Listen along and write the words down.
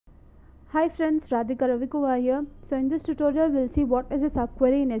Hi friends, Radhika Ravikuva here. So in this tutorial we'll see what is a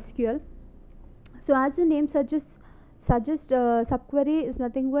subquery in SQL. So as the name suggests, subquery is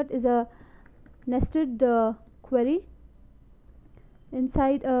nothing but is a nested query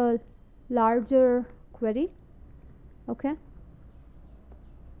inside a larger query. Okay.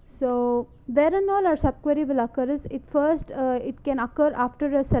 So where and all our subquery will occur is it can occur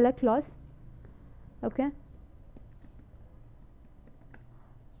after a select clause. Okay.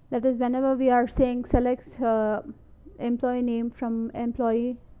 That is whenever we are saying select employee name from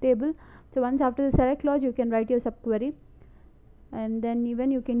employee table. So once after the select clause you can write your subquery, and then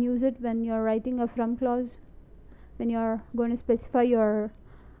even you can use it when you are writing a from clause, when you are going to specify your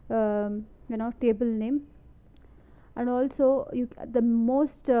table name. And also the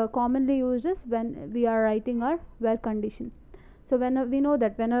most commonly used is when we are writing our where condition. So when we know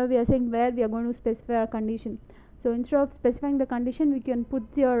that whenever we are saying where, we are going to specify our condition. So instead of specifying the condition, we can put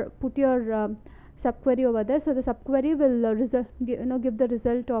your subquery over there. So the subquery will give the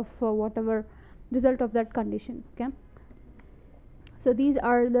result of whatever result of that condition. Okay. So these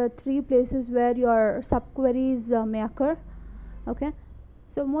are the three places where your subqueries may occur. Okay.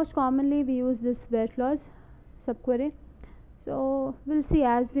 So most commonly we use this where clause subquery. So we'll see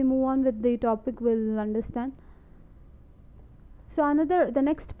as we move on with the topic, we'll understand. So the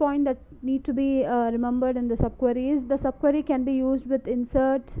next point that need to be remembered in the subquery is the subquery can be used with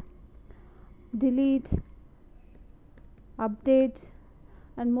insert, delete, update,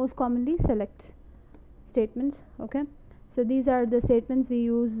 and most commonly select statements. Okay. So these are the statements we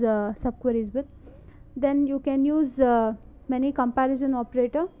use subqueries with. Then you can use many comparison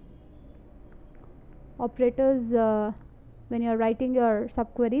operators when you are writing your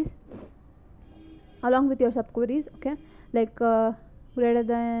subqueries along with your subqueries. Okay. Like greater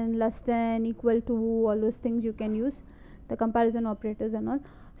than, less than, equal to, all those things you can use the comparison operators and all.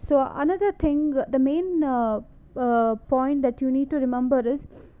 So another thing, the main point that you need to remember is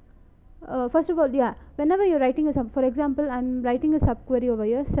first of all, whenever you're writing a for example, I'm writing a subquery over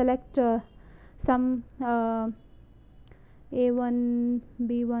here, select some A1,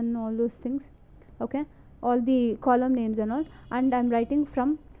 B1, all those things. Okay, all the column names and all, and I'm writing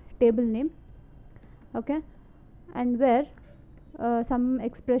from table name. Okay, and where some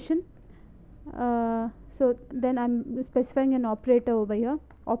expression. So then I'm specifying an operator over here,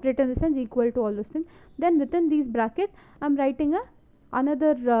 operator in the sense equal to, all those things. Then within these bracket I'm writing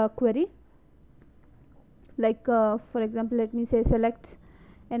another query, like for example, let me say select,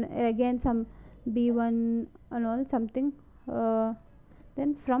 and again some B1 and all something,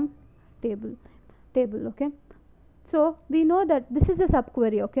 then from table. Okay. So we know that this is a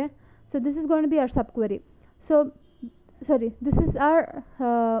subquery. Okay. So this is going to be our subquery. So sorry, this is our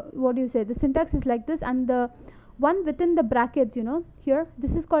what do you say, the syntax is like this, and the one within the brackets, here,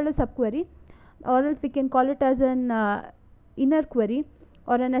 this is called a subquery, or else we can call it as an inner query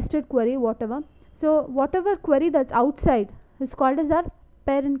or a nested query, whatever. So whatever query that's outside is called as our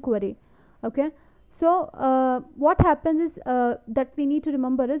parent query. Okay. So what happens is that we need to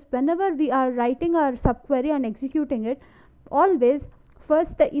remember is whenever we are writing our subquery and executing it, always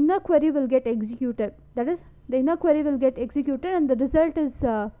first the inner query will get executed. That is, the inner query will get executed and the result is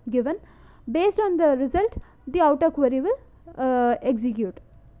given. Based on the result, the outer query will execute.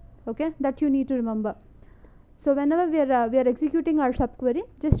 Okay, that you need to remember. So whenever we are executing our subquery,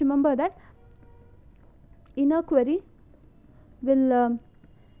 just remember that inner query will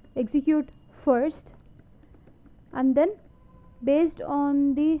execute first, and then based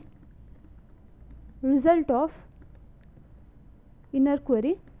on the result of inner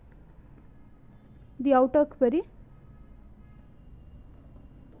query, the outer query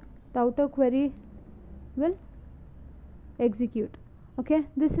will execute. Okay,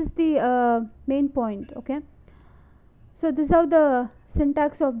 this is the main point. Okay, so this is how the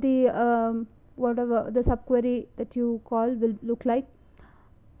syntax of the whatever the subquery that you call will look like.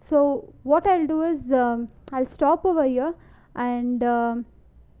 So what I'll do is I'll stop over here, and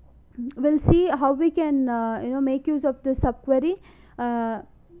we'll see how we can make use of the subquery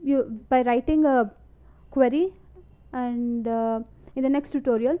by writing a query, and in the next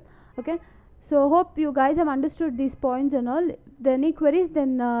tutorial. Okay, so hope you guys have understood these points and all. If there are any queries,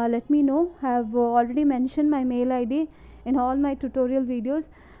 then let me know. I have already mentioned my mail ID in all my tutorial videos,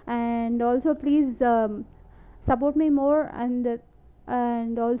 and also please support me more, and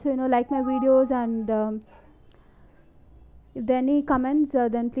also like my videos, and if there are any comments,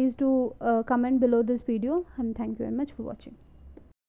 then please do comment below this video, and thank you very much for watching.